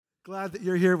Glad that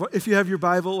you're here. If you have your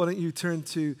Bible, why don't you turn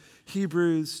to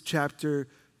Hebrews chapter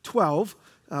 12.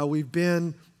 We've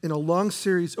been in a long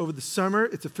series over the summer.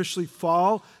 It's officially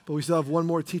fall, but we still have one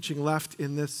more teaching left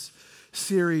in this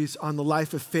series on the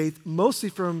life of faith, mostly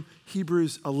from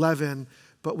Hebrews 11.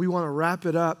 But we want to wrap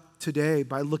it up today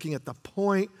by looking at the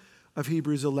point of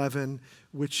Hebrews 11,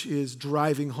 which is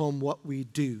driving home what we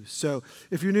do. So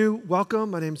if you're new,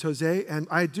 welcome. My name's Jose, and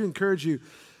I do encourage you,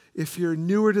 if you're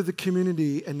newer to the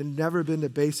community and have never been to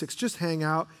Basics, just hang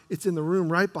out. It's in the room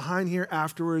right behind here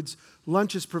afterwards.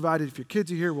 Lunch is provided. If your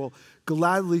kids are here, we'll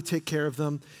gladly take care of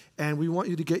them. And we want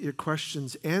you to get your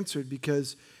questions answered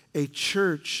because a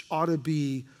church ought to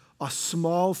be a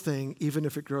small thing, even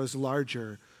if it grows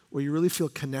larger, where you really feel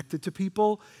connected to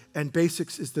people. And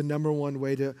Basics is the number one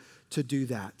way to do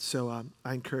that. So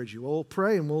I encourage you. We'll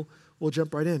pray and we'll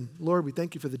jump right in. Lord, we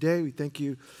thank you for the day. We thank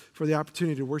you for the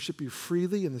opportunity to worship you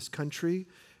freely in this country.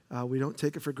 We don't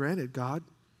take it for granted, God.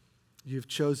 You've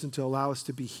chosen to allow us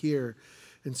to be here.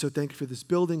 And so thank you for this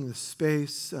building, this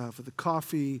space, for the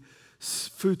coffee,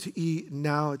 food to eat, and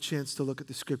now a chance to look at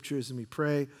the scriptures. And we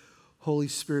pray, Holy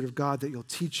Spirit of God, that you'll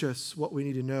teach us what we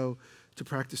need to know to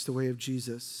practice the way of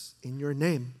Jesus. In your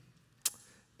name,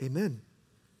 amen.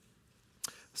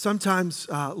 Sometimes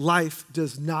life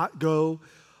does not go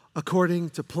according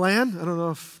to plan. I don't know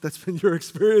if that's been your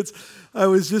experience. I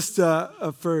was just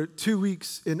for 2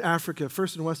 weeks in Africa,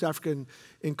 first in West Africa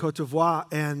in Côte d'Ivoire,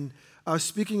 and I was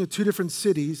speaking in 2 different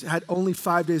cities, had only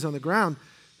 5 days on the ground.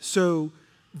 So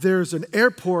there's an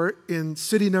airport in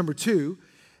city number 2,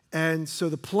 and so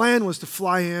the plan was to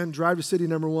fly in, drive to city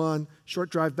number 1, short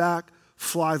drive back,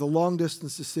 fly the long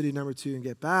distance to city number 2 and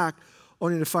get back,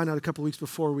 only to find out a couple weeks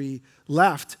before we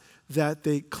left that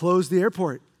they closed the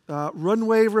airport.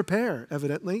 Runway repair,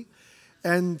 evidently.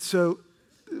 And so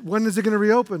when is it going to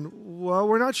reopen? Well,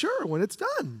 we're not sure when it's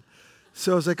done.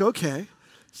 So I was like, okay.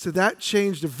 So that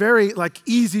changed a very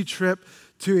easy trip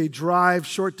to a drive,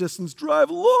 short distance,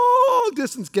 drive long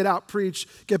distance, get out, preach,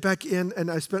 get back in. And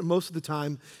I spent most of the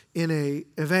time in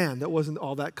a van that wasn't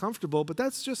all that comfortable, but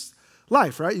that's just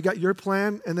life, right? You got your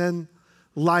plan and then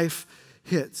life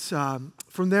hits.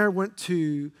 From there, went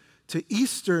to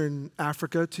Eastern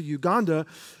Africa, to Uganda,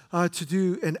 to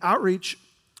do an outreach,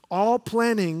 all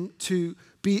planning to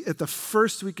be at the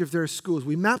first week of their schools.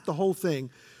 We mapped the whole thing.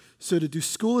 So to do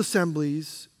school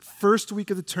assemblies, first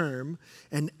week of the term,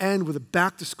 and end with a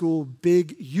back-to-school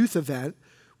big youth event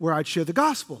where I'd share the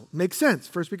gospel. Makes sense.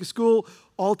 First week of school,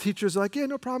 all teachers are like, yeah,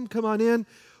 no problem, come on in.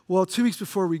 Well, 2 weeks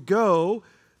before we go,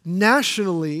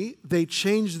 nationally, they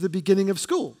changed the beginning of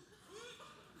school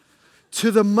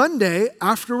to the Monday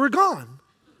after we're gone.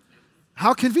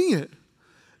 How convenient.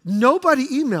 Nobody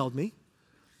emailed me.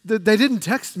 They didn't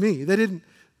text me. They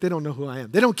don't know who I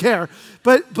am. They don't care.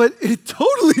 But it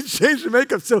totally changed the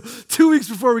makeup. So 2 weeks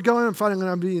before we go in, I'm finding out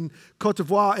I'm being in Côte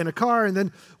d'Ivoire in a car, and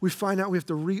then we find out we have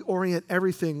to reorient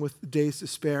everything with days to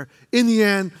spare. In the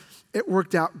end, it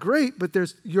worked out great, but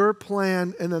there's your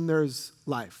plan, and then there's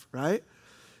life, right?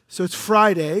 So it's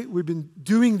Friday. We've been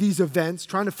doing these events,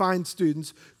 trying to find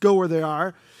students, go where they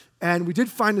are. And we did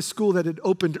find a school that had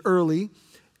opened early.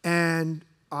 And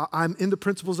I'm in the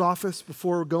principal's office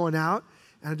before we're going out.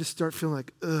 And I just start feeling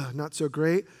like, not so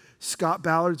great. Scott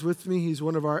Ballard's with me. He's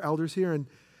one of our elders here. And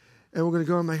we're going to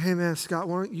go. I'm like, hey, man, Scott,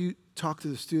 why don't you talk to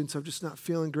the students? I'm just not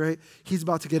feeling great. He's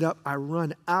about to get up. I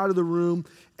run out of the room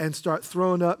and start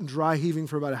throwing up and dry heaving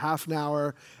for about a half an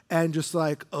hour. And just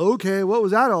like, okay, what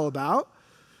was that all about?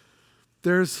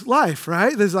 There's life,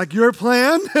 right? There's your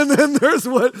plan, and then there's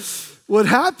what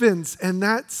happens. And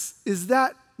is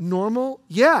that normal?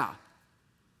 Yeah.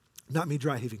 Not me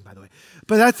dry heaving, by the way.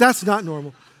 But that's not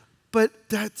normal. But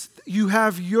you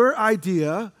have your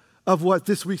idea of what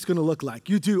this week's going to look like.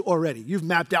 You do already. You've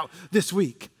mapped out this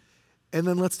week. And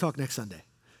then let's talk next Sunday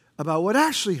about what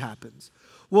actually happens.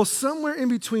 Well, somewhere in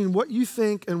between what you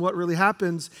think and what really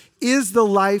happens is the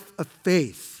life of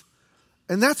faith.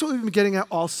 And that's what we've been getting at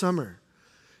all summer.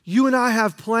 You and I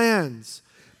have plans,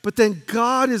 but then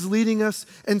God is leading us.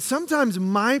 And sometimes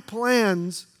my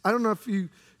plans, I don't know if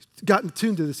you've gotten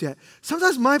tuned to this yet,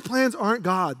 sometimes my plans aren't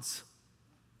God's.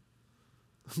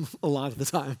 A lot of the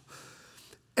time.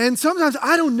 And sometimes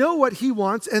I don't know what he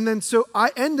wants, and then so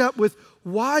I end up with,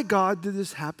 why, God, did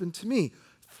this happen to me?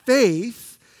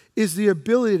 Faith is the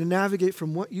ability to navigate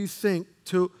from what you think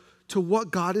to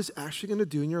what God is actually going to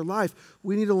do in your life.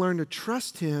 We need to learn to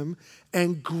trust him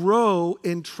and grow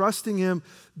in trusting him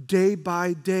day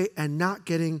by day and not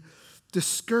getting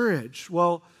discouraged.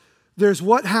 Well, there's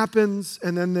what happens,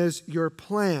 and then there's your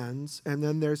plans, and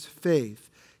then there's faith.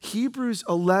 Hebrews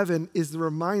 11 is the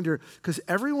reminder, because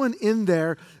everyone in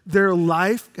there, their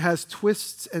life has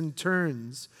twists and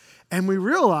turns. And we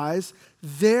realize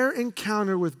their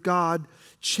encounter with God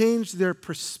changed their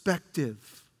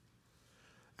perspective.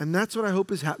 And that's what I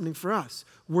hope is happening for us.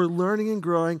 We're learning and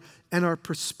growing, and our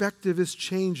perspective is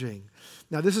changing.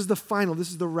 Now, this is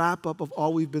the wrap-up of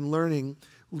all we've been learning,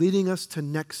 leading us to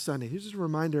next Sunday. Here's just a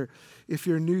reminder, if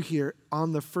you're new here,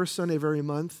 on the first Sunday of every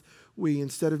month, we,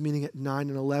 instead of meeting at 9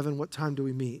 and 11, what time do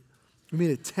we meet? We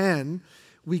meet at 10.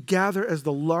 We gather as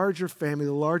the larger family,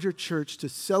 the larger church, to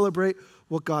celebrate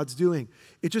what God's doing.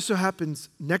 It just so happens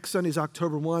next Sunday is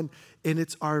October 1, and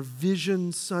it's our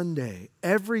Vision Sunday.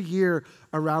 Every year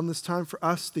around this time, for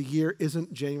us, the year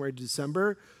isn't January to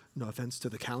December. No offense to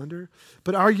the calendar.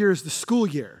 But our year is the school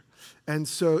year. And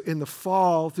so in the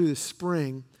fall through the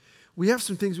spring, we have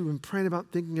some things we've been praying about,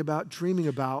 thinking about, dreaming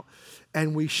about,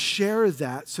 and we share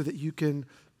that so that you can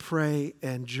pray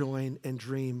and join and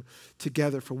dream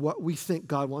together for what we think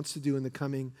God wants to do in the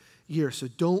coming year. So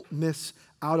don't miss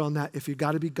out on that. If you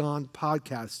got to be gone,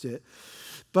 podcast it.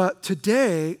 But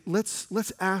today,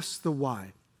 let's ask the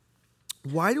why.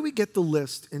 Why do we get the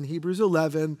list in Hebrews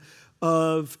 11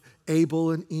 of Abel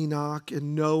and Enoch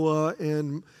and Noah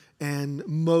and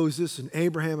Moses and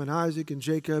Abraham and Isaac and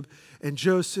Jacob and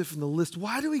Joseph and the list?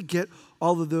 Why do we get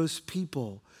all of those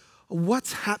people?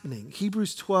 What's happening?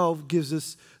 Hebrews 12 gives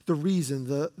us the reason,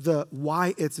 the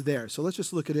why it's there. So let's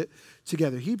just look at it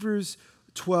together. Hebrews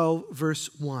 12, verse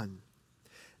 1.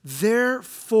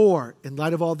 Therefore, in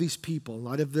light of all these people, in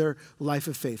light of their life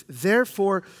of faith,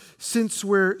 therefore, since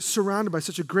we're surrounded by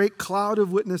such a great cloud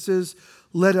of witnesses,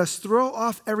 let us throw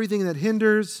off everything that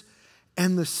hinders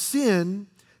and the sin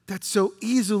that so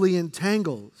easily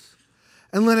entangles.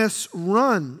 And let us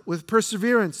run with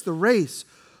perseverance the race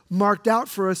marked out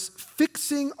for us,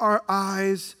 fixing our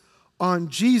eyes on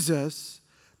Jesus,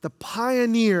 the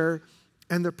pioneer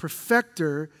and the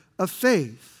perfecter of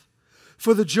faith.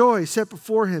 For the joy set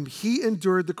before him, he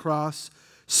endured the cross,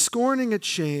 scorning its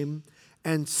shame,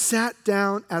 and sat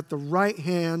down at the right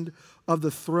hand of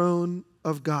the throne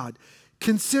of God.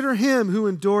 Consider him who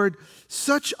endured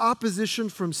such opposition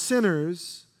from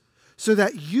sinners, so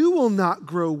that you will not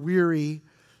grow weary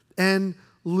and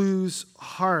lose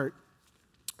heart.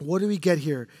 What do we get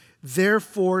here?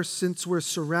 Therefore, since we're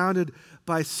surrounded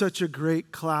by such a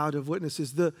great cloud of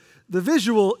witnesses, the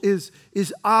visual is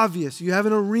obvious. You have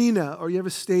an arena or you have a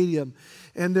stadium,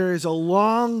 and there is a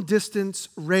long distance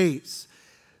race.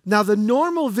 Now, the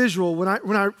normal visual, when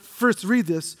I first read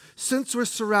this, since we're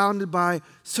surrounded by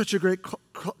such a great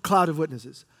cloud of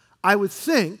witnesses, I would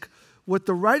think what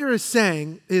the writer is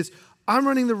saying is, I'm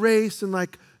running the race, and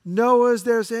like Noah's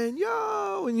there saying,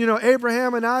 yo, and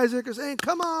Abraham and Isaac are saying,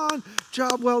 come on,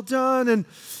 job well done,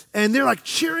 and they're like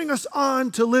cheering us on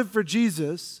to live for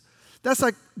Jesus. That's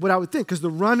like what I would think, because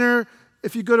the runner,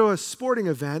 if you go to a sporting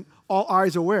event, all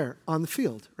eyes are where? On the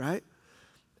field, right?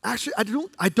 Actually,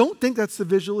 I don't think that's the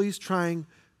visual he's trying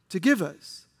to give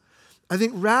us. I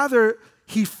think rather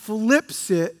he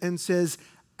flips it and says,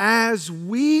 as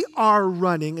we are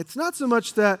running, it's not so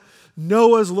much that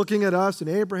Noah's looking at us and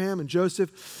Abraham and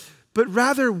Joseph, but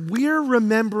rather we're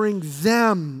remembering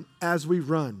them as we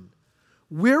run.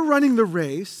 We're running the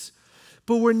race,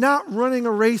 but we're not running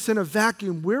a race in a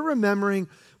vacuum. We're remembering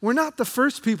we're not the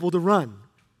first people to run.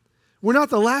 We're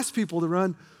not the last people to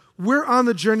run. We're on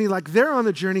the journey like they're on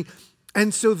the journey.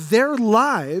 And so their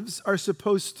lives are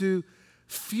supposed to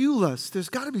fuel us. There's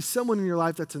got to be someone in your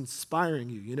life that's inspiring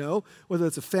you, whether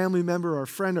it's a family member or a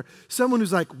friend or someone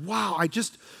who's like, wow,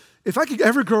 if I could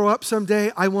ever grow up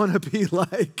someday, I want to be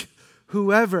like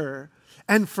whoever.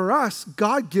 And for us,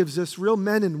 God gives us real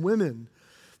men and women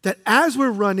that as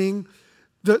we're running,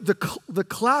 the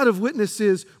cloud of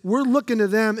witnesses, we're looking to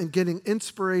them and getting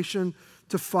inspiration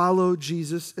to follow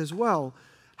Jesus as well.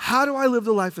 How do I live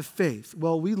the life of faith?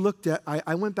 Well,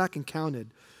 I went back and counted.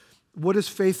 What is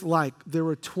faith like? There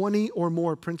were 20 or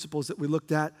more principles that we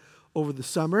looked at over the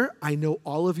summer. I know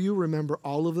all of you remember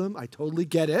all of them. I totally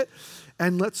get it.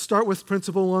 And let's start with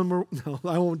principle one. No,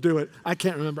 I won't do it. I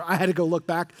can't remember. I had to go look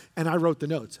back, and I wrote the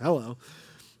notes. Hello.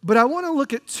 But I want to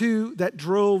look at two that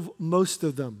drove most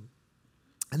of them.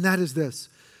 And that is this.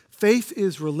 Faith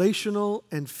is relational,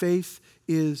 and faith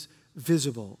is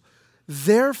visible.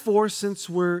 Therefore, since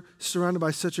we're surrounded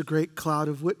by such a great cloud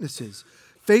of witnesses,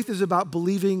 faith is about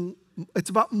believing. It's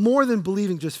about more than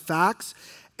believing just facts,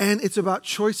 and it's about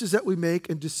choices that we make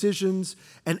and decisions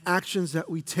and actions that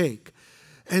we take.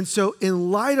 And so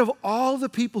in light of all the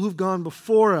people who've gone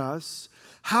before us,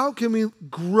 how can we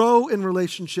grow in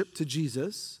relationship to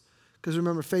Jesus? Because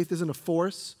remember, faith isn't a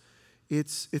force.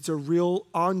 It's a real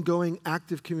ongoing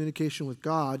active communication with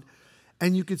God.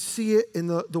 And you could see it in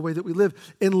the way that we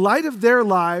live. In light of their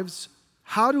lives,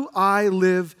 how do I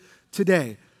live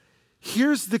today?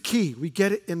 Here's the key. We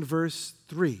get it in verse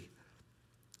 3.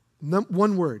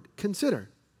 One word, consider.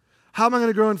 How am I going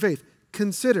to grow in faith?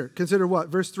 Consider. Consider what?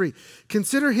 Verse 3.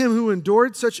 Consider him who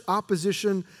endured such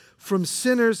opposition from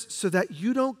sinners so that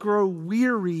you don't grow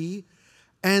weary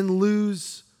and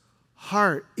lose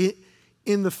heart.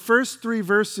 In the first 3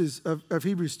 verses of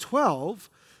Hebrews 12,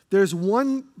 there's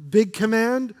one big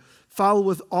command followed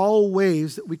with all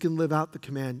ways that we can live out the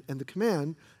command. And the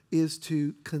command is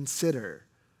to consider.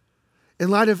 In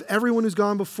light of everyone who's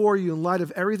gone before you, in light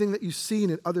of everything that you've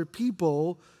seen in other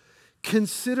people,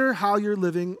 consider how you're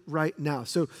living right now.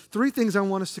 So 3 things I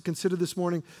want us to consider this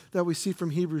morning that we see from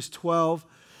Hebrews 12.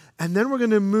 And then we're going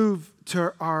to move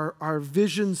to our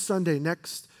Vision Sunday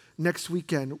next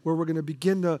weekend, where we're going to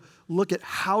begin to look at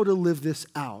how to live this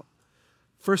out.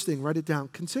 First thing, write it down.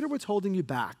 Consider what's holding you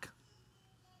back.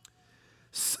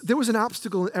 There was an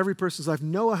obstacle in every person's life.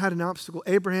 Noah had an obstacle.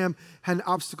 Abraham had an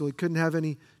obstacle. He couldn't have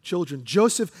any children.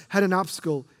 Joseph had an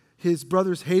obstacle. His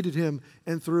brothers hated him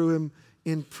and threw him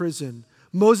in prison.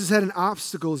 Moses had an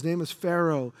obstacle. His name was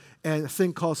Pharaoh, and a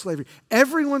thing called slavery.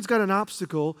 Everyone's got an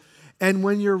obstacle, and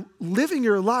when you're living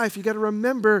your life, you got to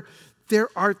remember there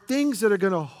are things that are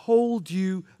going to hold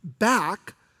you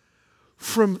back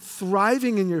from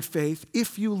thriving in your faith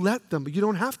if you let them. But you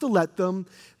don't have to let them.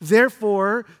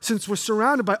 Therefore, since we're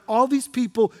surrounded by all these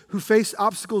people who face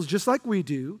obstacles just like we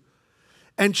do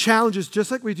and challenges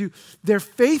just like we do, their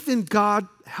faith in God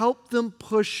helped them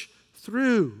push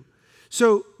through.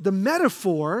 So the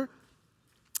metaphor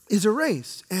is a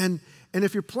race. And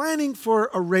if you're planning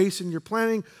for a race and you're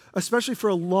planning, especially for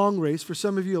a long race, for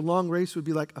some of you, a long race would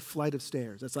be like a flight of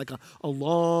stairs. That's like a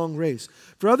long race.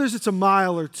 For others, it's a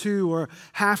mile or 2 or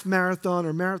half marathon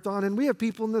or marathon. And we have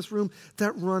people in this room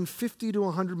that run 50 to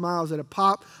 100 miles at a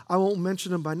pop. I won't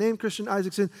mention them by name, Christian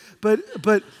Isaacson, but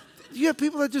you have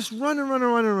people that just run and run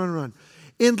and run and run and run.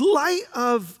 In light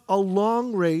of a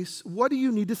long race, what do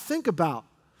you need to think about?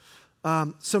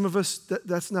 Some of us,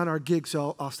 that's not our gig,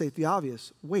 so I'll state the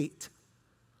obvious. Wait.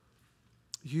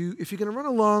 If you're going to run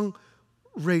a long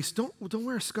race, don't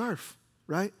wear a scarf,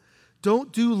 right?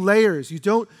 Don't do layers. You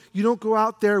don't go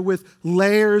out there with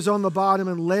layers on the bottom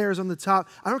and layers on the top.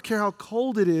 I don't care how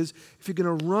cold it is. If you're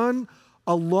going to run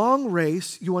a long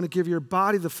race, you want to give your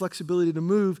body the flexibility to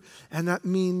move, and that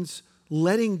means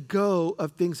letting go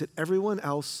of things that everyone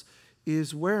else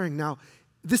is wearing. Now,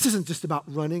 this isn't just about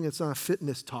running. It's not a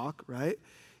fitness talk, right?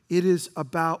 It is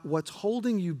about what's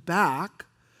holding you back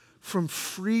from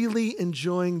freely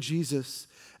enjoying Jesus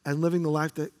and living the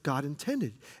life that God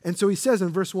intended. And so he says in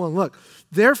verse 1, look,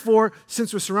 therefore,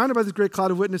 since we're surrounded by this great cloud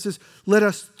of witnesses, let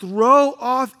us throw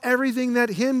off everything that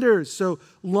hinders. So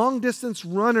long-distance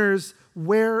runners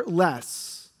wear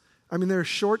less. I mean, there's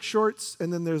short shorts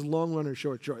and then there's long runner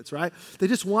short shorts, right? They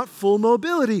just want full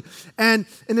mobility. And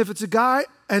if it's a guy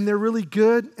and they're really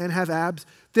good and have abs,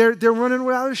 they're running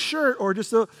without a shirt or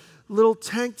just a little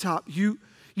tank top. You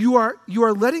are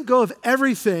letting go of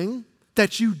everything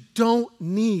that you don't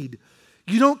need.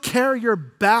 You don't carry your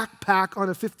backpack on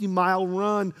a 50-mile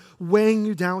run weighing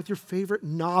you down with your favorite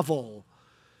novel.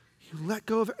 You let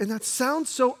go of it. And that sounds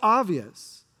so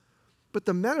obvious, but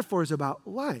the metaphor is about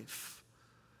life.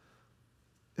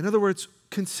 In other words,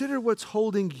 consider what's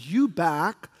holding you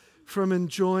back from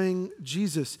enjoying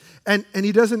Jesus. And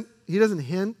he doesn't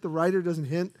hint, the writer doesn't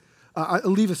hint,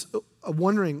 leave us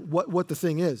wondering what the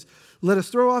thing is. Let us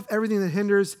throw off everything that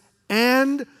hinders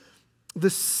and the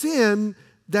sin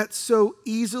that so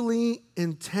easily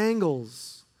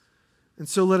entangles. And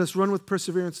so let us run with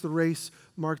perseverance the race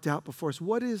marked out before us.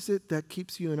 What is it that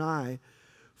keeps you and I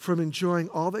from enjoying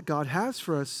all that God has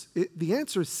for us? The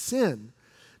answer is sin.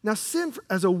 Now, sin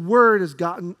as a word has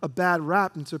gotten a bad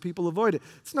rap, and so people avoid it.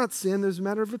 It's not sin. There's a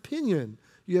matter of opinion.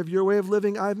 You have your way of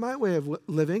living. I have my way of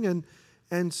living.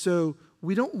 And so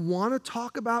we don't want to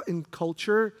talk about in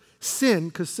culture sin,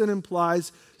 because sin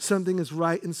implies something is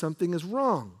right and something is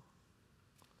wrong.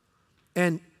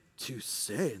 And to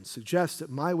say and suggest that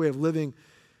my way of living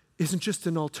isn't just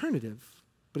an alternative,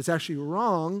 but it's actually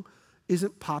wrong,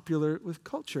 isn't popular with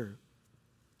culture.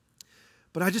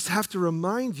 But I just have to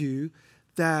remind you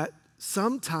that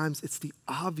sometimes it's the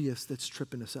obvious that's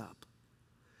tripping us up.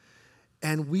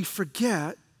 And we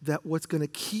forget that what's going to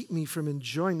keep me from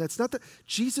enjoying that's not that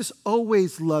Jesus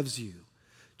always loves you.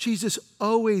 Jesus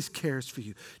always cares for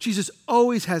you. Jesus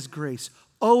always has grace,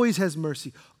 always has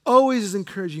mercy, always is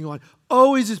encouraging you on,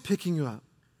 always is picking you up.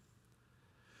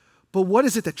 But what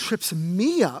is it that trips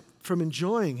me up from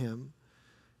enjoying him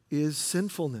is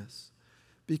sinfulness.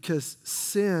 because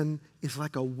sin is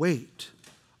like a weight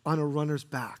on a runner's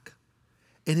back.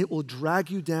 And it will drag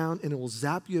you down and it will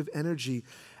zap you of energy.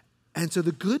 And so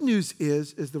the good news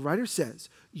is, as the writer says,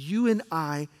 you and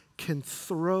I can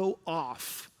throw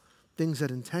off things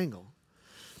that entangle.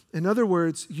 In other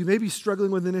words, you may be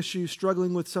struggling with an issue,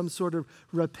 struggling with some sort of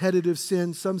repetitive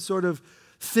sin, some sort of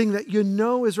thing that you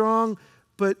know is wrong,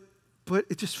 but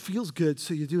it just feels good,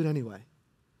 so you do it anyway.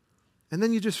 And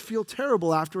then you just feel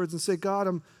terrible afterwards and say, God,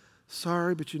 I'm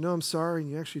sorry, but you know I'm sorry, and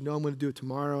you actually know I'm going to do it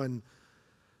tomorrow. And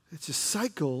it's a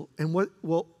cycle, and what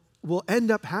will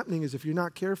end up happening is if you're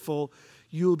not careful,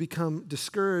 you will become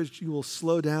discouraged, you will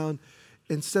slow down.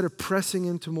 Instead of pressing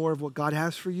into more of what God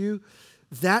has for you,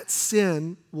 that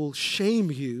sin will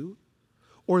shame you,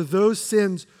 or those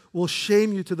sins will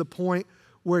shame you to the point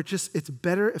where it's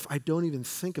better if I don't even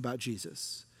think about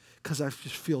Jesus because I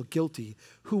just feel guilty.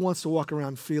 Who wants to walk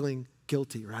around feeling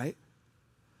guilty, right?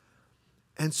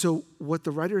 And so what the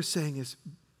writer is saying is,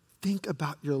 think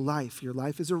about your life. Your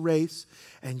life is a race,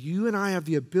 and you and I have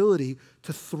the ability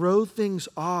to throw things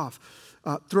off,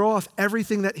 throw off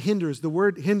everything that hinders. The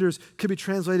word hinders could be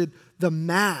translated the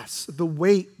mass, the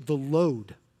weight, the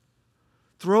load.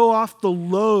 Throw off the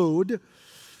load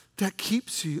that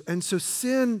keeps you. And so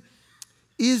sin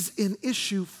is an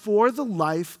issue for the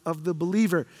life of the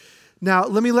believer. Now,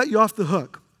 let me let you off the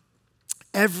hook.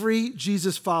 Every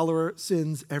Jesus follower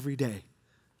sins every day.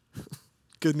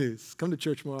 Good news. Come to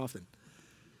church more often.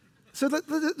 So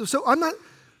I'm not,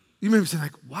 you may be saying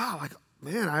like, wow,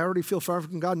 man, I already feel far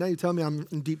from God. Now you tell me I'm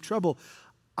in deep trouble.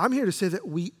 I'm here to say that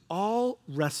we all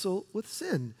wrestle with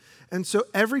sin. And so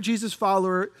every Jesus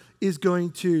follower is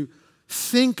going to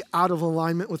think out of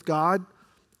alignment with God,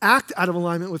 act out of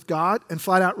alignment with God, and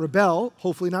flat out rebel,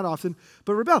 hopefully not often,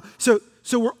 but rebel. So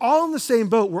we're all in the same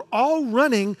boat. We're all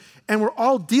running, and we're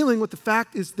all dealing with the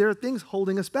fact is there are things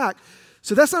holding us back.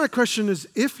 So that's not a question as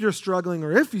if you're struggling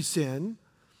or if you sin,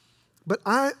 but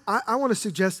I want to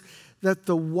suggest that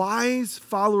the wise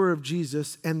follower of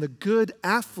Jesus and the good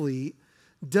athlete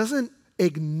doesn't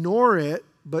ignore it,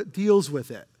 but deals with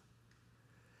it.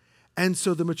 And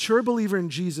so the mature believer in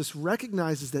Jesus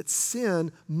recognizes that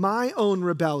sin, my own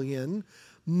rebellion,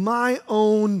 my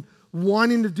own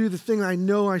wanting to do the thing I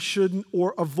know I shouldn't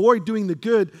or avoid doing the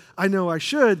good I know I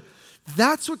should,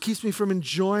 that's what keeps me from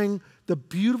enjoying the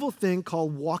beautiful thing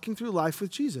called walking through life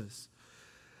with Jesus.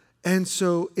 And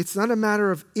so it's not a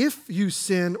matter of if you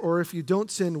sin or if you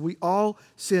don't sin. We all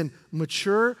sin.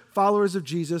 Mature followers of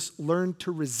Jesus learn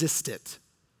to resist it.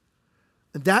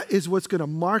 And that is what's going to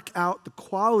mark out the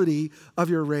quality of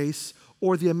your race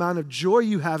or the amount of joy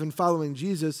you have in following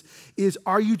Jesus is,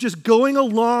 are you just going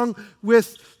along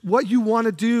with what you want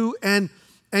to do and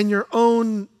your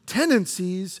own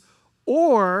tendencies,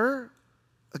 or,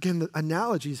 again, the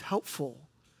analogy is helpful.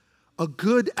 A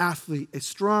good athlete, a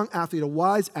strong athlete, a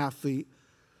wise athlete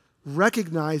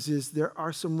recognizes there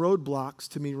are some roadblocks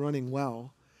to me running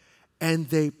well, and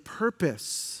they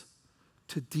purpose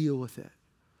to deal with it.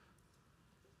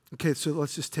 Okay, so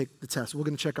let's just take the test. We're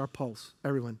going to check our pulse,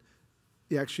 everyone.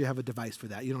 You actually have a device for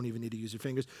that. You don't even need to use your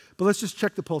fingers. But let's just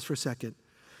check the pulse for a second.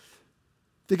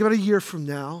 Think about a year from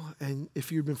now, and if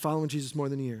you've been following Jesus more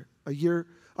than a year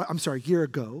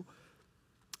ago,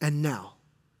 and now.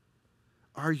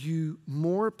 Are you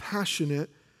more passionate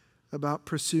about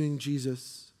pursuing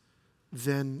Jesus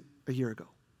than a year ago?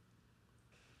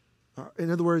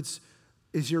 In other words,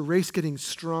 is your race getting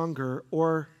stronger,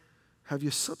 or have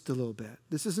you slipped a little bit?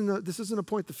 This isn't a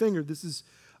point the finger. This is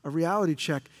a reality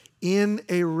check. In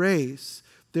a race,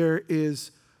 there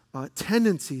is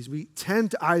tendencies. We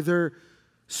tend to either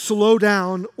slow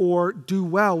down or do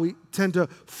well. We tend to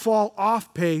fall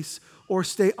off pace or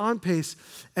stay on pace.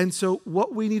 And so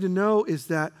what we need to know is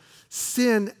that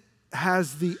sin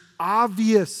has the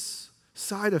obvious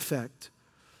side effect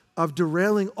of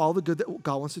derailing all the good that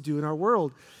God wants to do in our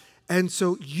world. And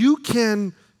so you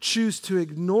can choose to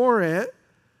ignore it,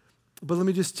 but let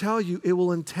me just tell you, it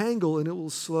will entangle and it will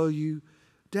slow you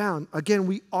down. Again,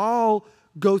 we all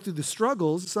go through the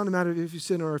struggles. It's not a matter of if you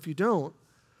sin or if you don't.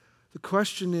 The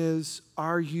question is,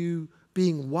 are you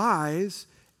being wise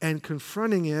and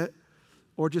confronting it,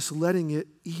 or just letting it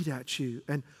eat at you?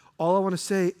 And all I want to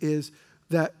say is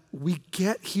that we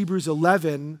get Hebrews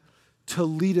 11 to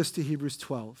lead us to Hebrews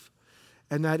 12.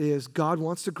 And that is, God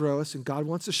wants to grow us, and God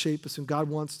wants to shape us, and God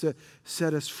wants to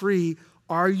set us free.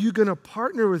 Are you going to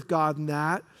partner with God in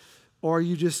that, or are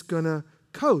you just going to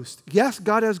coast? Yes,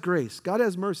 God has grace. God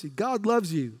has mercy. God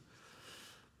loves you.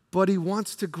 But he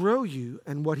wants to grow you.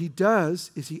 And what he does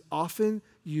is he often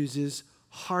uses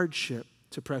hardship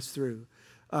to press through.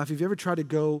 If you've ever tried to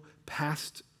go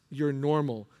past your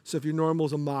normal, so if your normal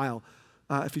is a mile,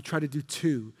 if you try to do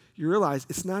 2. You realize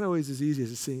it's not always as easy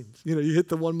as it seems. You hit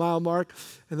the 1 mile mark,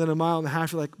 and then a mile and a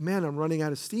half, you're like, man, I'm running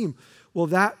out of steam. Well,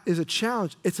 that is a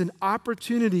challenge. It's an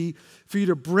opportunity for you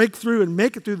to break through and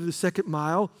make it through to the 2nd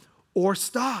mile or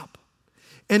stop.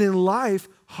 And in life,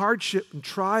 hardship and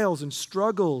trials and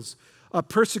struggles,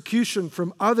 persecution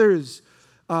from others,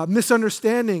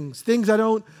 misunderstandings, things I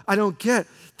don't get,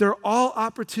 they're all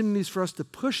opportunities for us to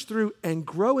push through and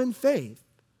grow in faith.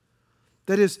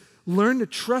 That is, learn to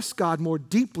trust God more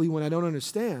deeply when I don't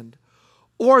understand.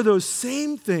 Or those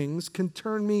same things can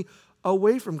turn me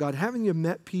away from God. Haven't you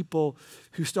met people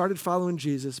who started following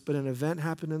Jesus, but an event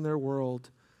happened in their world,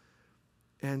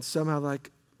 and somehow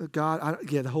like, God,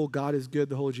 the whole God is good,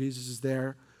 the whole Jesus is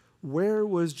there. Where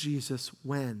was Jesus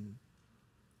when?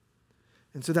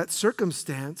 And so that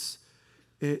circumstance,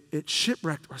 it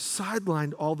shipwrecked or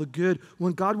sidelined all the good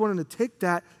when God wanted to take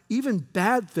that even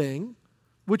bad thing,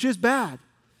 which is bad,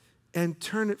 and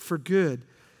turn it for good.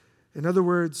 In other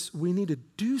words, we need to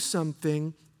do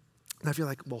something. And I feel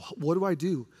like, well, what do I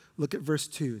do? Look at verse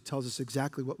 2. It tells us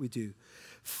exactly what we do.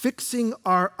 Fixing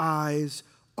our eyes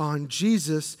on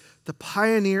Jesus, the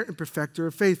pioneer and perfecter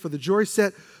of faith. For the joy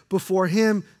set before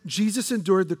him, Jesus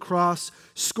endured the cross,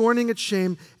 scorning its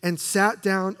shame, and sat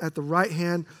down at the right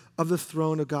hand of the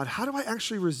throne of God. How do I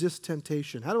actually resist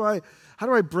temptation? How do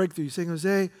I break through? You're saying,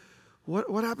 Jose,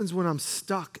 what happens when I'm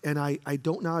stuck and I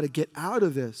don't know how to get out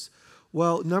of this?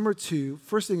 Well, number 2,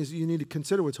 first thing is you need to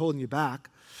consider what's holding you back.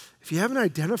 If you haven't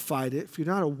identified it, if you're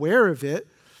not aware of it,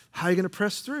 how are you going to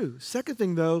press through? Second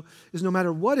thing, though, is no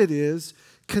matter what it is,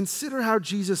 consider how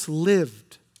Jesus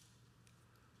lived.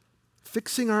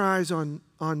 Fixing our eyes on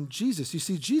Jesus. You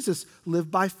see, Jesus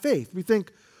lived by faith. We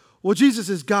think, well, Jesus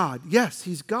is God. Yes,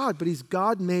 he's God, but he's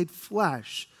God made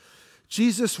flesh.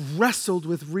 Jesus wrestled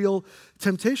with real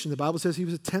temptation. The Bible says he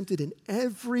was tempted in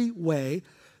every way,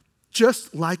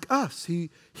 just like us.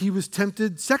 He was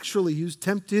tempted sexually. He was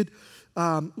tempted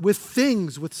with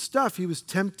things, with stuff. He was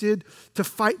tempted to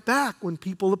fight back when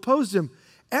people opposed him.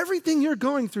 Everything you're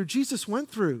going through, Jesus went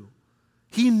through.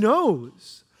 He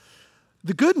knows.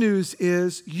 The good news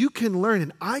is you can learn,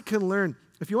 and I can learn.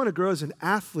 If you want to grow as an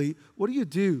athlete, what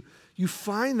do? You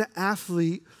find the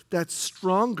athlete that's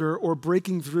stronger or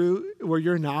breaking through where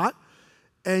you're not,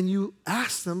 and you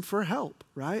ask them for help,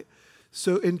 right?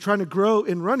 So in trying to grow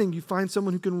in running, you find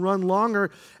someone who can run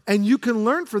longer, and you can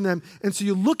learn from them. And so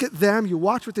you look at them, you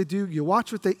watch what they do, you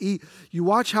watch what they eat, you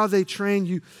watch how they train,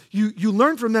 you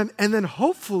learn from them, and then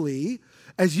hopefully,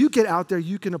 as you get out there,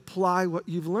 you can apply what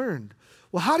you've learned.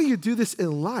 Well, how do you do this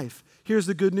in life? Here's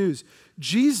the good news.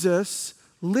 Jesus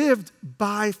lived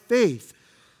by faith.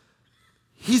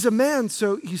 He's a man,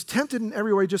 so he's tempted in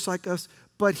every way just like us,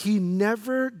 but he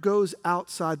never goes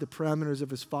outside the parameters of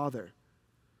his Father.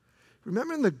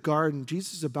 Remember in the garden,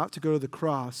 Jesus is about to go to the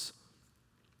cross,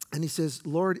 and he says,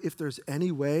 Lord, if there's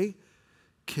any way,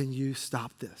 can you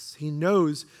stop this? He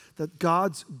knows that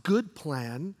God's good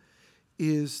plan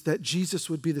is that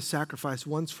Jesus would be the sacrifice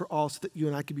once for all so that you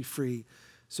and I could be free.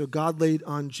 So God laid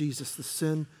on Jesus the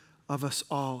sin of us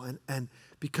all. And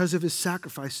because of his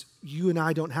sacrifice, you and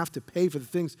I don't have to pay for the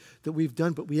things that we've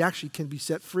done, but we actually can be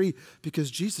set free because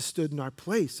Jesus stood in our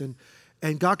place.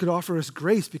 And God could offer us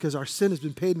grace because our sin has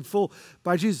been paid in full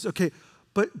by Jesus. Okay,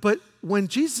 but when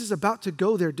Jesus is about to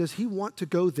go there, does he want to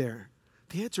go there?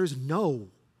 The answer is no.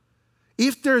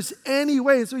 If there's any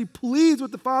way, and so he pleads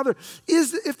with the Father,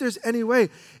 if there's any way.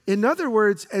 In other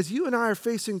words, as you and I are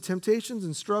facing temptations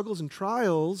and struggles and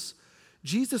trials,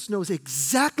 Jesus knows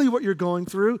exactly what you're going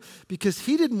through because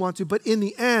he didn't want to, but in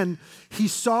the end, he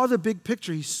saw the big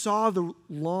picture. He saw the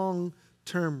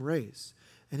long-term race.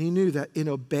 And he knew that in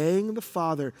obeying the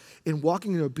Father, in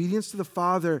walking in obedience to the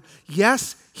Father,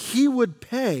 yes, he would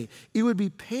pay. It would be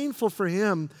painful for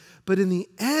him, but in the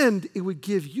end, it would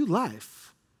give you life.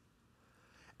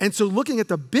 And so looking at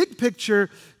the big picture,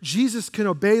 Jesus can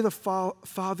obey the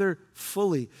Father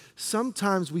fully.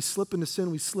 Sometimes we slip into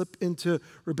sin, we slip into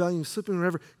rebellion, we slip into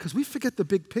whatever, because we forget the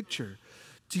big picture.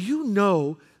 Do you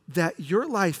know that your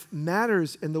life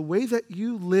matters and the way that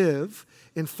you live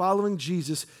in following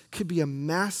Jesus could be a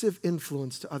massive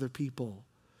influence to other people?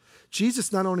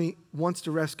 Jesus not only wants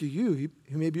to rescue you, he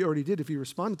maybe already did if you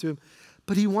responded to him,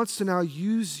 but he wants to now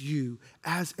use you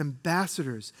as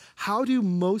ambassadors. How do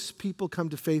most people come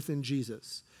to faith in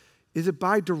Jesus? Is it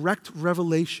by direct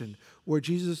revelation where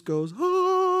Jesus goes,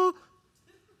 oh?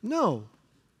 No.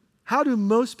 How do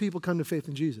most people come to faith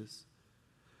in Jesus?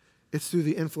 It's through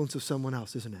the influence of someone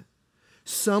else, isn't it?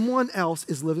 Someone else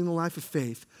is living the life of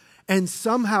faith, and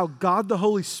somehow God the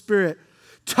Holy Spirit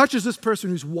touches this person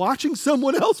who's watching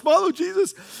someone else follow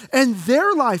Jesus, and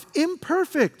their life,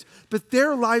 imperfect, but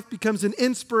their life becomes an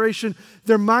inspiration.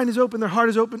 Their mind is open, their heart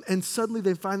is open, and suddenly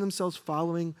they find themselves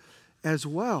following as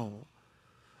well.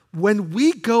 When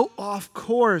we go off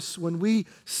course, when we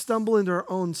stumble into our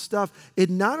own stuff, it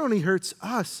not only hurts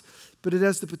us, but it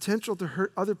has the potential to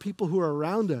hurt other people who are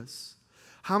around us.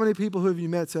 How many people who have you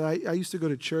met said, I used to go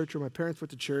to church, or my parents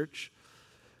went to church,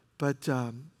 but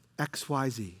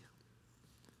XYZ.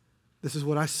 This is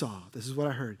what I saw. This is what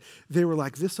I heard. They were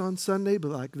like this on Sunday,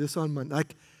 but like this on Monday.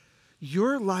 Like,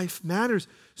 your life matters.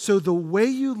 So the way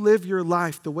you live your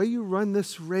life, the way you run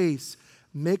this race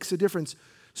makes a difference.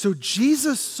 So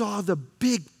Jesus saw the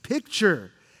big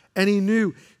picture, and he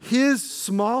knew his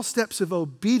small steps of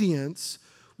obedience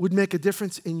would make a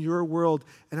difference in your world.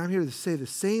 And I'm here to say the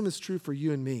same is true for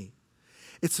you and me.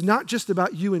 It's not just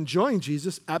about you enjoying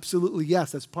Jesus. Absolutely,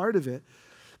 yes, that's part of it.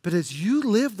 But as you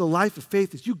live the life of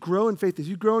faith, as you grow in faith, as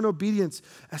you grow in obedience,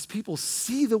 as people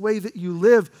see the way that you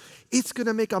live, it's going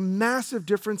to make a massive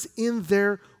difference in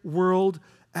their world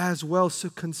as well. So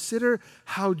consider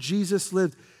how Jesus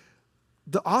lived.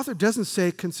 The author doesn't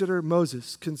say, consider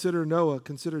Moses, consider Noah,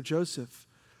 consider Joseph.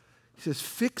 He says,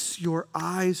 fix your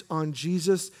eyes on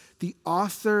Jesus, the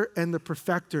author and the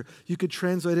perfecter. You could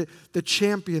translate it, the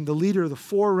champion, the leader, the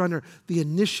forerunner, the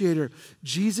initiator.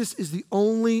 Jesus is the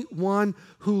only one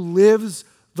who lives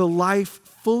the life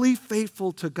fully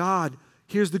faithful to God.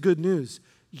 Here's the good news.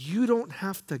 You don't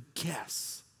have to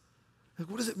guess. Like,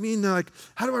 what does it mean? Like,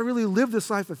 how do I really live this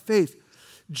life of faith?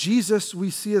 Jesus, we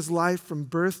see his life from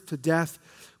birth to death.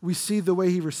 We see the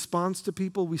way he responds to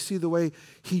people. We see the way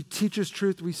he teaches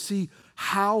truth. We see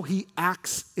how he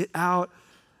acts it out.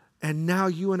 And now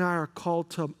you and I are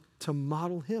called to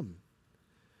model him.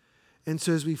 And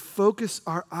so as we focus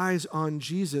our eyes on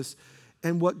Jesus,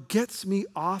 and what gets me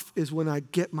off is when I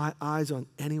get my eyes on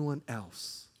anyone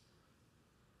else.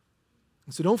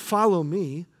 And so don't follow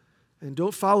me, and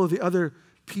don't follow the other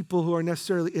people who are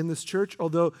necessarily in this church,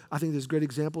 although I think there's great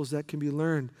examples that can be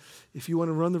learned. If you want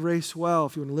to run the race well,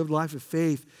 if you want to live a life of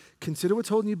faith, consider what's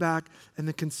holding you back, and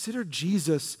then consider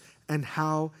Jesus and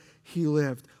how he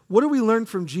lived. What do we learn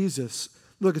from Jesus?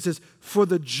 Look, it says, for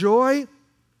the joy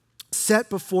set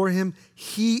before him,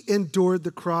 he endured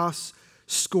the cross,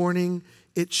 scorning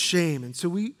its shame. And so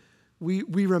we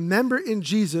remember in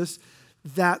Jesus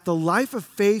that the life of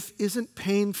faith isn't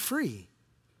pain-free.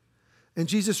 And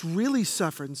Jesus really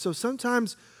suffered. And so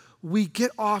sometimes we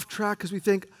get off track because we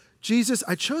think, Jesus,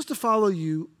 I chose to follow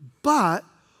you, but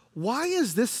why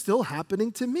is this still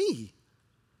happening to me?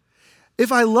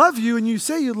 If I love you and you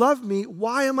say you love me,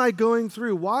 why am I going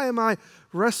through? Why am I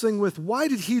wrestling with, why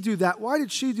did he do that? Why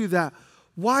did she do that?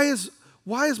 Why is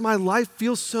my life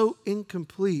feel so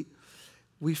incomplete?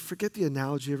 We forget the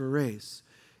analogy of a race.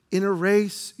 In a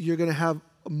race, you're going to have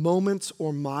moments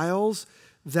or miles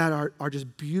that are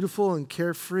just beautiful and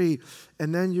carefree,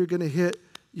 and then you're going to hit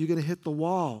the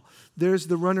wall. There's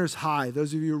the runner's high.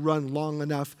 Those of you who run long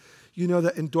enough, you know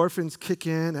that endorphins kick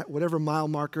in at whatever mile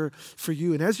marker for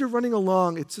you. And as you're running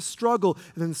along, it's a struggle,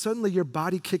 and then suddenly your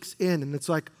body kicks in, and it's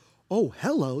like, oh,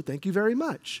 hello, thank you very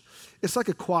much. It's like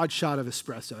a quad shot of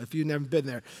espresso, if you've never been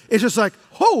there. It's just like,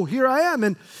 oh, here I am,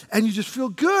 and you just feel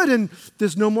good, and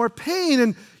there's no more pain,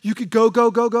 and you could go.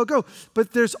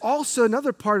 But there's also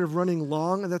another part of running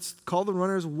long, and that's called the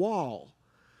runner's wall,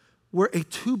 where a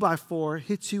 2x4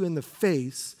 hits you in the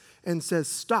face and says,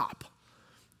 stop.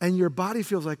 And your body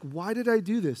feels like, why did I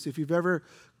do this? If you've ever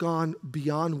gone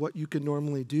beyond what you can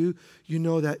normally do, you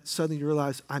know that suddenly you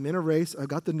realize, I'm in a race, I've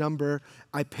got the number,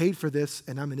 I paid for this,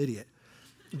 and I'm an idiot.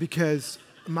 Because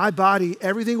my body,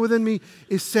 everything within me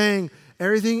is saying,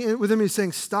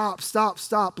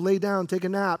 stop, lay down, take a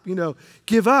nap,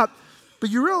 give up. But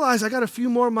you realize I got a few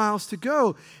more miles to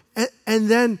go. And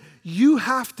then you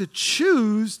have to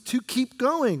choose to keep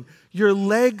going. Your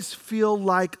legs feel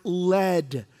like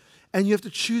lead. And you have to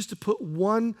choose to put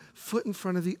one foot in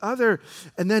front of the other.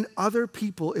 And then other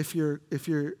people, if you're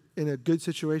in a good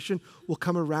situation, will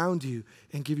come around you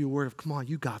and give you a word of, come on,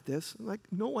 you got this. I'm like,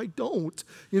 no, I don't.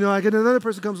 I get another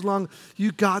person comes along,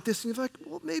 you got this. And you're like,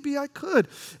 well, maybe I could.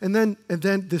 And then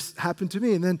this happened to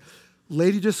me. And then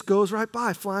lady just goes right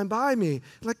by, flying by me.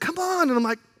 I'm like, come on. And I'm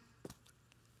like,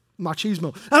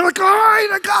 machismo. And I'm like, all right,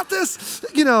 I got this.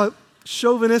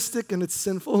 Chauvinistic, and it's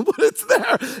sinful, but it's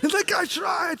there. It's like, I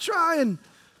try. And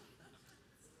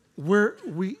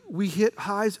we hit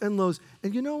highs and lows.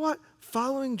 And you know what?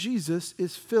 Following Jesus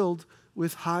is filled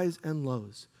with highs and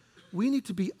lows. We need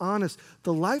to be honest.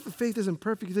 The life of faith isn't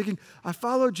perfect. You're thinking, I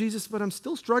follow Jesus, but I'm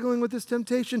still struggling with this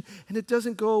temptation, and it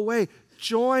doesn't go away.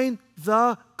 Join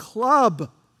the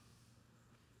club.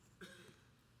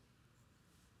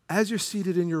 as you're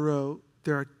seated in your row,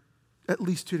 there are at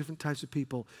least two different types of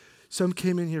people. Some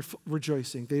came in here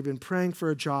rejoicing. They've been praying for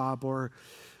a job or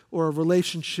a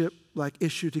relationship like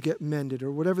issue to get mended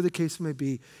or whatever the case may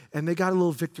be, and they got a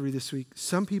little victory this week.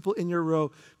 Some people in your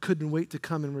row couldn't wait to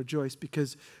come and rejoice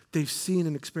because they've seen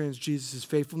and experienced Jesus'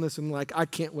 faithfulness and like, I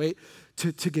can't wait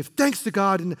to give thanks to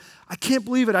God, and I can't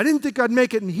believe it. I didn't think I'd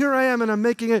make it, and here I am, and I'm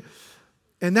making it.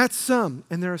 And that's some.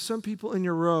 And there are some people in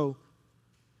your row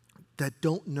that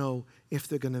don't know if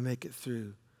they're going to make it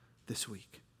through this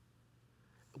week.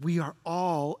 We are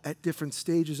all at different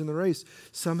stages in the race.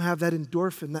 Some have that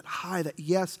endorphin, that high, that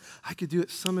yes, I could do it.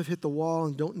 Some have hit the wall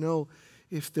and don't know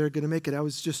if they're going to make it.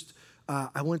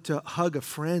 I went to hug a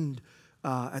friend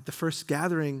at the first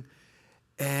gathering,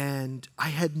 and I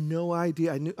had no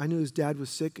idea. I knew his dad was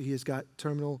sick. He has got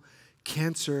terminal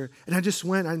cancer. And I just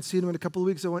went. I hadn't seen him in a couple of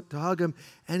weeks. I went to hug him,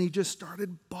 and he just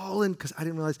started bawling because I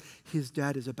didn't realize his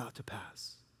dad is about to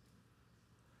pass.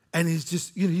 And he's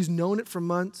just, he's known it for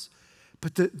months.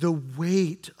 But the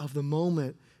weight of the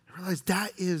moment, I realize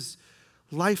that is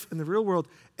life in the real world.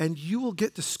 And you will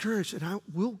get discouraged, and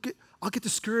I'll get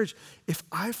discouraged if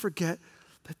I forget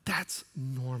that that's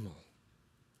normal.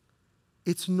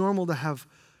 It's normal to have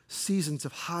seasons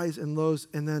of highs and lows,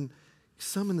 and then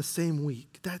some in the same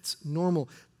week. That's normal.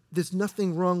 There's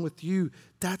nothing wrong with you.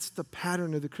 That's the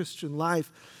pattern of the Christian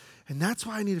life. And that's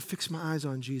why I need to fix my eyes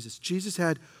on Jesus. Jesus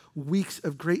had weeks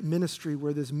of great ministry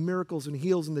where there's miracles and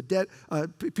heals and the dead,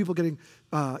 people getting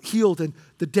healed and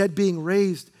the dead being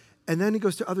raised. And then he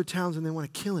goes to other towns and they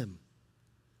want to kill him.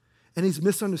 And he's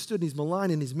misunderstood and he's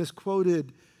maligned and he's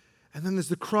misquoted. And then there's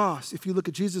the cross. If you look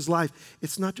at Jesus' life,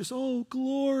 it's not just, oh,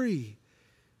 glory.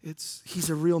 He's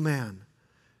a real man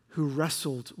who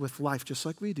wrestled with life just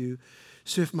like we do.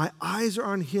 So if my eyes are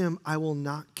on him, I will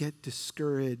not get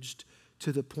discouraged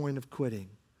to the point of quitting.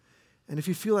 And if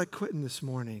you feel like quitting this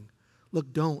morning,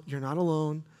 look, don't. You're not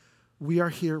alone. We are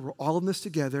here. We're all in this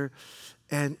together.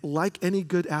 And like any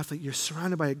good athlete, you're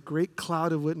surrounded by a great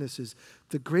cloud of witnesses.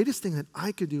 The greatest thing that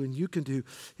I could do and you can do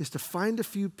is to find a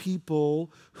few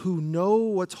people who know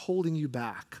what's holding you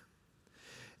back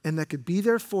and that could be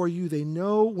there for you. They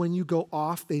know when you go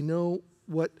off. They know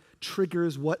what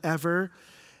triggers whatever.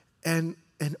 And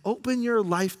open your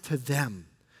life to them,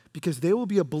 because they will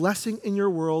be a blessing in your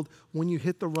world when you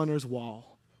hit the runner's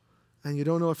wall and you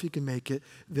don't know if you can make it.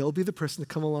 They'll be the person to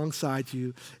come alongside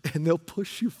you and they'll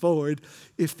push you forward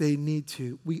if they need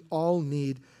to. We all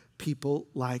need people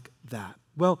like that.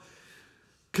 Well,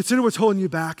 consider what's holding you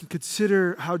back and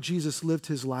consider how Jesus lived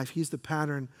his life. He's the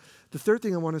pattern. The third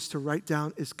thing I want us to write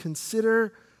down is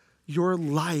consider your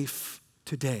life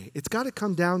today. It's got to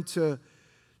come down to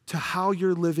how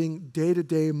you're living day to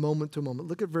day, moment to moment.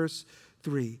 Look at verse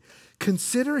 3.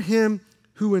 Consider him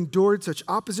who endured such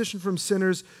opposition from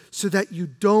sinners so that you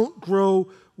don't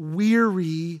grow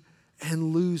weary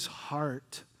and lose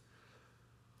heart.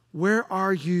 Where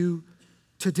are you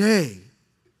today?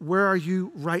 Where are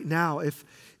you right now? If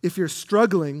you're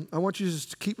struggling, I want you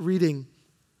just to keep reading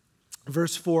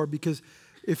verse 4, because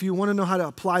if you want to know how to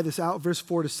apply this out, verse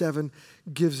 4 to 7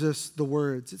 gives us the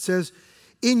words. It says,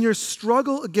 in your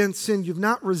struggle against sin, you've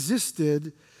not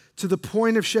resisted to the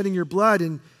point of shedding your blood,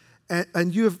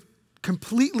 and you have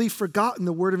completely forgotten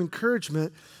the word of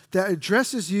encouragement that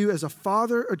addresses you as a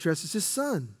father addresses his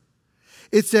son.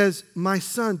 It says, my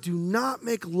son, do not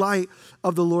make light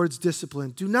of the Lord's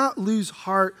discipline. Do not lose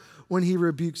heart when he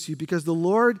rebukes you, because the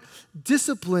Lord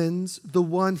disciplines the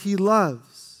one he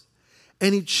loves,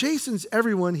 and he chastens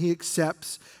everyone he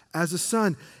accepts as a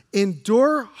son.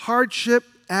 Endure hardship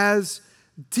as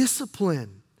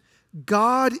discipline.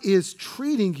 God is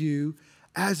treating you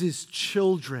as his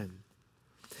children.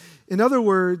 In other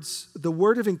words, the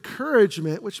word of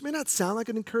encouragement, which may not sound like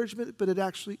an encouragement, but it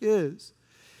actually is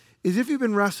if you've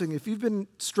been wrestling, if you've been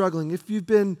struggling, if you've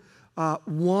been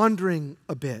wandering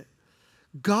a bit,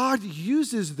 God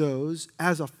uses those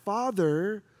as a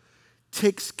father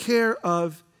takes care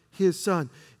of his son.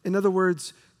 In other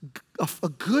words, a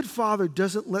good father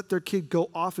doesn't let their kid go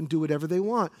off and do whatever they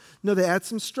want. No, they add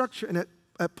some structure, and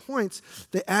at points,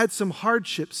 they add some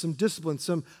hardship, some discipline,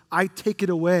 some I take it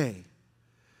away,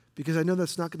 because I know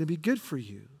that's not going to be good for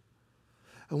you.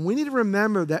 And we need to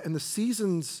remember that in the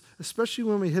seasons, especially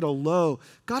when we hit a low,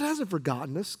 God hasn't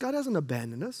forgotten us. God hasn't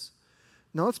abandoned us.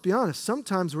 Now, let's be honest.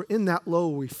 Sometimes we're in that low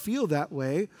where we feel that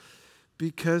way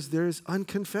because there's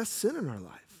unconfessed sin in our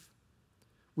life.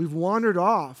 We've wandered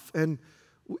off, and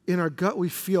in our gut we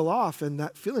feel off, and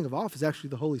that feeling of off is actually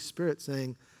the Holy Spirit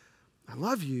saying, I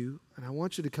love you, and I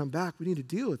want you to come back. We need to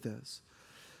deal with this.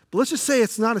 But let's just say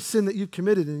it's not a sin that you've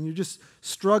committed and you're just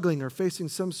struggling or facing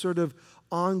some sort of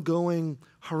ongoing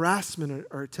harassment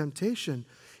or temptation.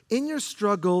 In your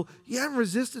struggle, you haven't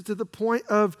resisted to the point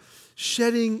of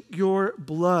shedding your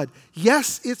blood.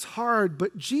 Yes, it's hard,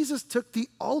 but Jesus took the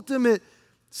ultimate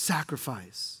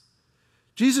sacrifice.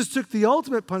 Jesus took the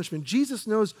ultimate punishment. Jesus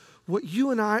knows what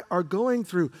you and I are going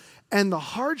through. And the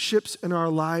hardships in our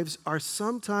lives are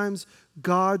sometimes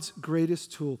God's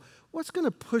greatest tool. What's going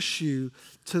to push you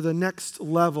to the next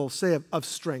level, say, of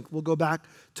strength? We'll go back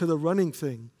to the running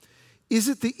thing. Is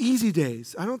it the easy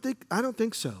days? I don't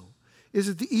think so. Is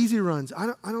it the easy runs?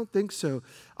 I don't think so.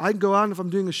 I can go out and if I'm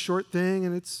doing a short thing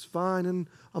and it's fine in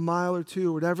a mile or two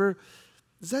or whatever.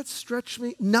 Does that stretch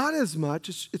me? Not as much.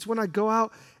 It's when I go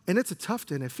out and it's a tough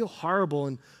day and I feel horrible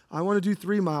and I want to do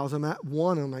 3 miles. I'm at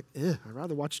 1 and I'm like, I'd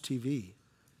rather watch TV.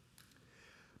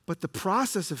 But the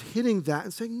process of hitting that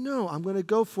and saying, no, I'm going to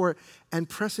go for it and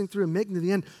pressing through and making it to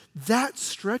the end, that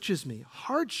stretches me.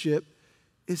 Hardship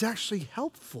is actually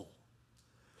helpful.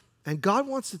 And God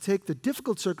wants to take the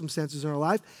difficult circumstances in our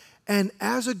life, and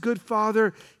as a good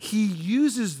father, he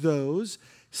uses those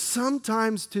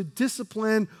sometimes to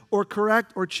discipline or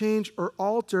correct or change or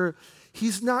alter.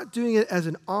 He's not doing it as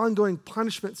an ongoing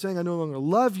punishment, saying, I no longer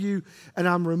love you and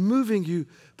I'm removing you,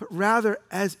 but rather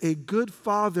as a good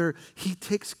father, he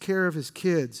takes care of his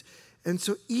kids. And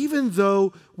so even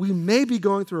though we may be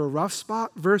going through a rough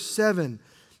spot, verse 7,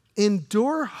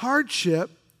 endure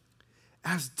hardship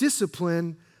as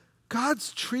discipline.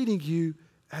 God's treating you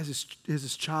as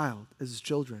his child, as his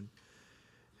children.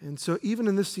 And so even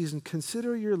in this season,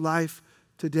 consider your life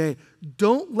today.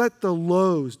 Don't let the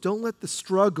lows, don't let the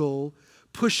struggle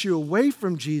push you away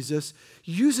from Jesus.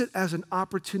 Use it as an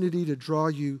opportunity to draw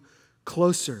you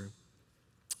closer.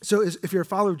 So if you're a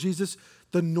follower of Jesus,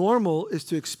 the normal is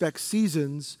to expect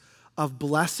seasons of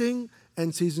blessing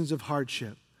and seasons of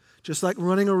hardship. Just like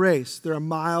running a race, there are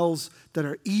miles that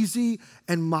are easy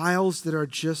and miles that are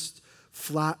just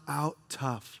flat out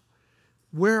tough.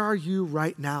 Where are you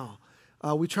right now?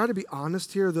 We try to be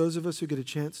honest here, those of us who get a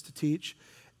chance to teach.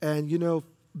 And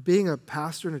being a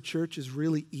pastor in a church is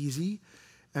really easy.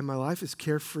 And my life is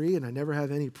carefree and I never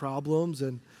have any problems.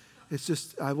 And it's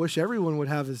just, I wish everyone would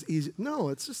have as easy. No,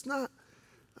 it's just not,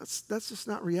 that's just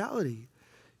not reality.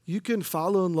 You can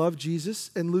follow and love Jesus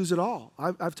and lose it all.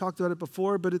 I've talked about it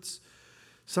before, but it's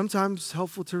sometimes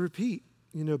helpful to repeat.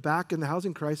 Back in the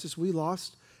housing crisis, we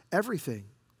lost everything.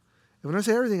 And when I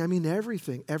say everything, I mean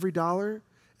everything. Every dollar,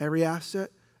 every asset,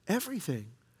 everything.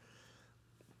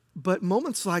 But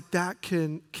moments like that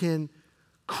can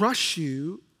crush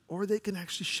you or they can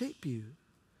actually shape you.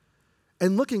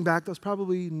 And looking back, that was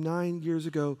probably 9 years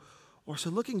ago or so.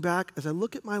 Looking back, as I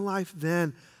look at my life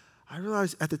then, I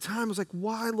realized at the time, I was like,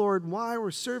 why, Lord? Why?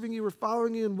 We're serving you, we're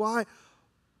following you, and why?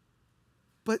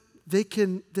 But they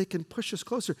can push us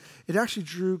closer. It actually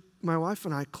drew my wife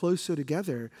and I closer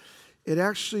together. It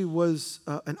actually was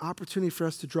an opportunity for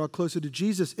us to draw closer to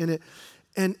Jesus in it.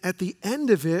 And at the end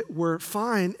of it, we're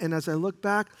fine. And as I look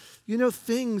back,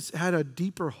 things had a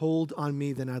deeper hold on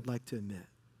me than I'd like to admit.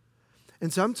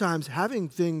 And sometimes having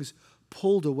things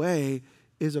pulled away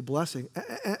is a blessing.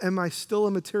 Am I still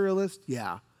a materialist?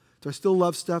 Yeah. Do I still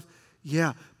love stuff?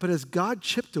 Yeah. But has God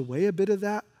chipped away a bit of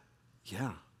that?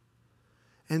 Yeah.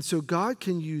 And so God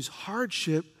can use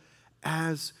hardship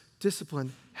as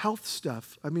discipline. Health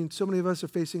stuff. I mean, so many of us are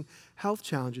facing health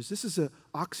challenges. This is an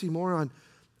oxymoron.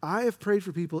 I have prayed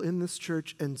for people in this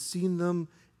church and seen them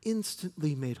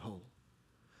instantly made whole.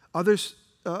 Others,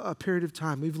 a period of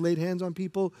time. We've laid hands on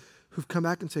people who've come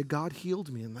back and said, God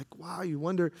healed me. And like, wow, you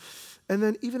wonder. And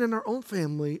then even in our own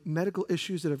family, medical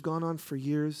issues that have gone on for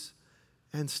years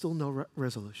and still no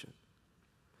resolution.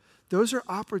 Those are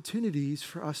opportunities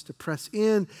for us to press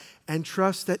in and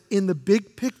trust that in the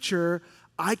big picture,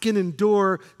 I can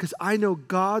endure because I know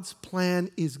God's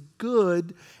plan is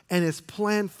good and his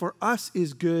plan for us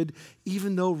is good,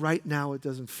 even though right now it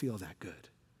doesn't feel that good.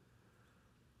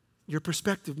 Your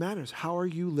perspective matters. How are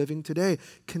you living today?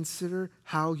 Consider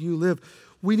how you live.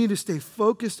 We need to stay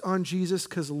focused on Jesus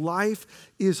because life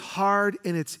is hard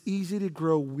and it's easy to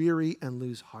grow weary and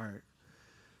lose heart.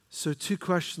 So 2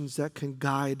 questions that can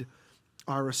guide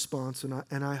our response,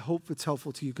 and I hope it's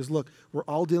helpful to you because look, we're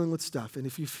all dealing with stuff, and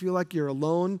if you feel like you're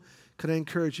alone, can I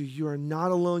encourage you, you are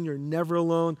not alone, you're never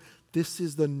alone. This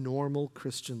is the normal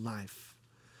Christian life.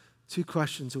 2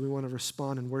 questions, and we want to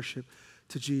respond in worship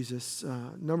to Jesus.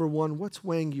 Number 1, what's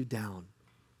weighing you down?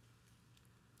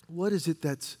 What is it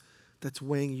that's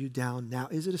weighing you down now?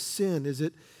 Is it a sin? Is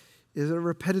it a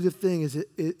repetitive thing?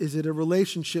 Is it a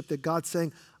relationship that God's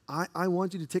saying, I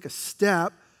want you to take a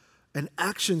step, an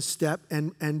action step,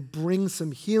 and bring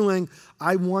some healing.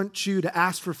 I want you to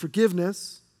ask for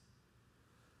forgiveness.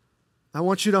 I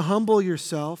want you to humble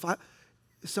yourself.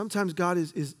 Sometimes God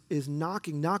is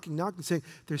knocking, saying,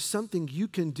 there's something you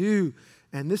can do,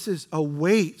 and this is a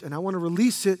weight, and I want to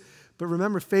release it. But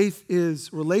remember, faith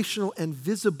is relational and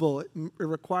visible. It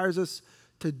requires us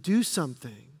to do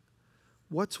something.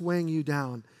 What's weighing you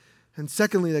down? And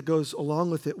secondly, that goes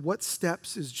along with it, what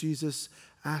steps is Jesus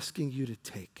asking you to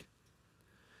take?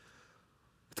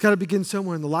 It's got to begin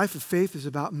somewhere, and the life of faith is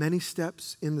about many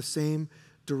steps in the same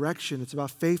direction. It's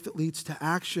about faith that leads to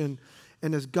action.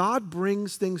 And as God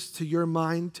brings things to your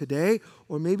mind today,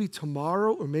 or maybe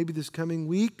tomorrow, or maybe this coming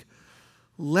week,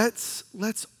 let's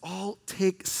all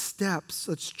take steps.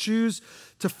 Let's choose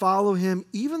to follow him,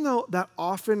 even though that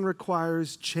often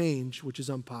requires change, which is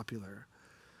unpopular.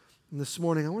 And this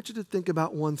morning, I want you to think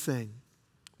about one thing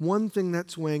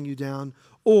that's weighing you down,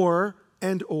 or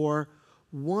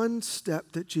one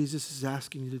step that Jesus is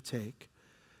asking you to take.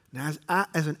 And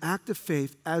as an act of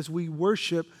faith, as we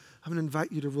worship, I'm going to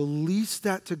invite you to release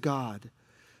that to God.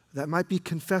 That might be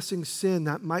confessing sin.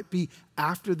 That might be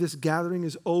after this gathering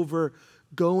is over,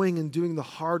 going and doing the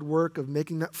hard work of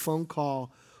making that phone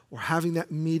call or having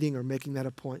that meeting or making that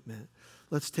appointment.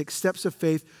 Let's take steps of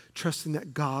faith, trusting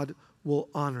that God will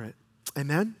honor it.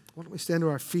 Amen? Why don't we stand to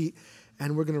our feet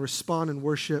and we're going to respond and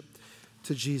worship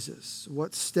to Jesus.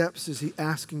 What steps is he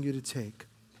asking you to take?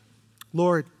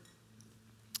 Lord,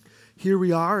 here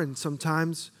we are, and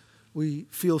sometimes we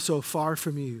feel so far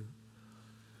from you.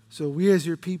 So we as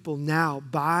your people now,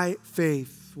 by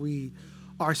faith, we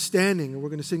are standing, and we're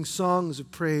going to sing songs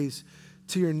of praise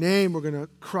to your name. We're going to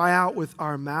cry out with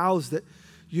our mouths that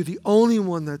you're the only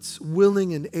one that's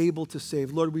willing and able to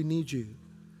save. Lord, we need you.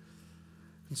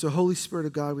 And so, Holy Spirit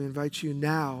of God, we invite you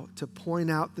now to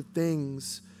point out the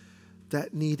things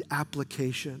that need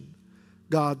application.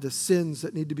 God, the sins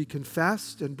that need to be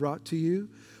confessed and brought to you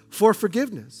for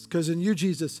forgiveness, because in you,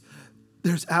 Jesus,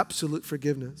 there's absolute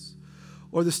forgiveness.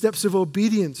 Or the steps of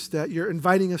obedience that you're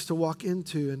inviting us to walk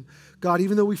into. And God,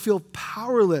 even though we feel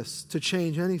powerless to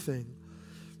change anything,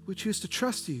 we choose to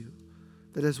trust you,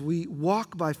 that as we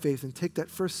walk by faith and take that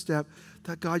first step,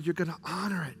 that God, you're going to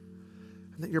honor it,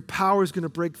 and that your power is going to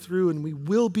break through, and we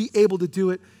will be able to do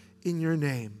it in your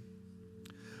name.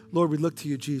 Lord, we look to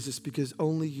you, Jesus, because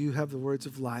only you have the words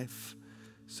of life.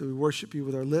 So we worship you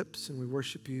with our lips, and we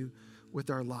worship you with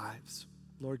our lives.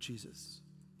 Lord Jesus,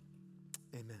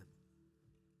 amen.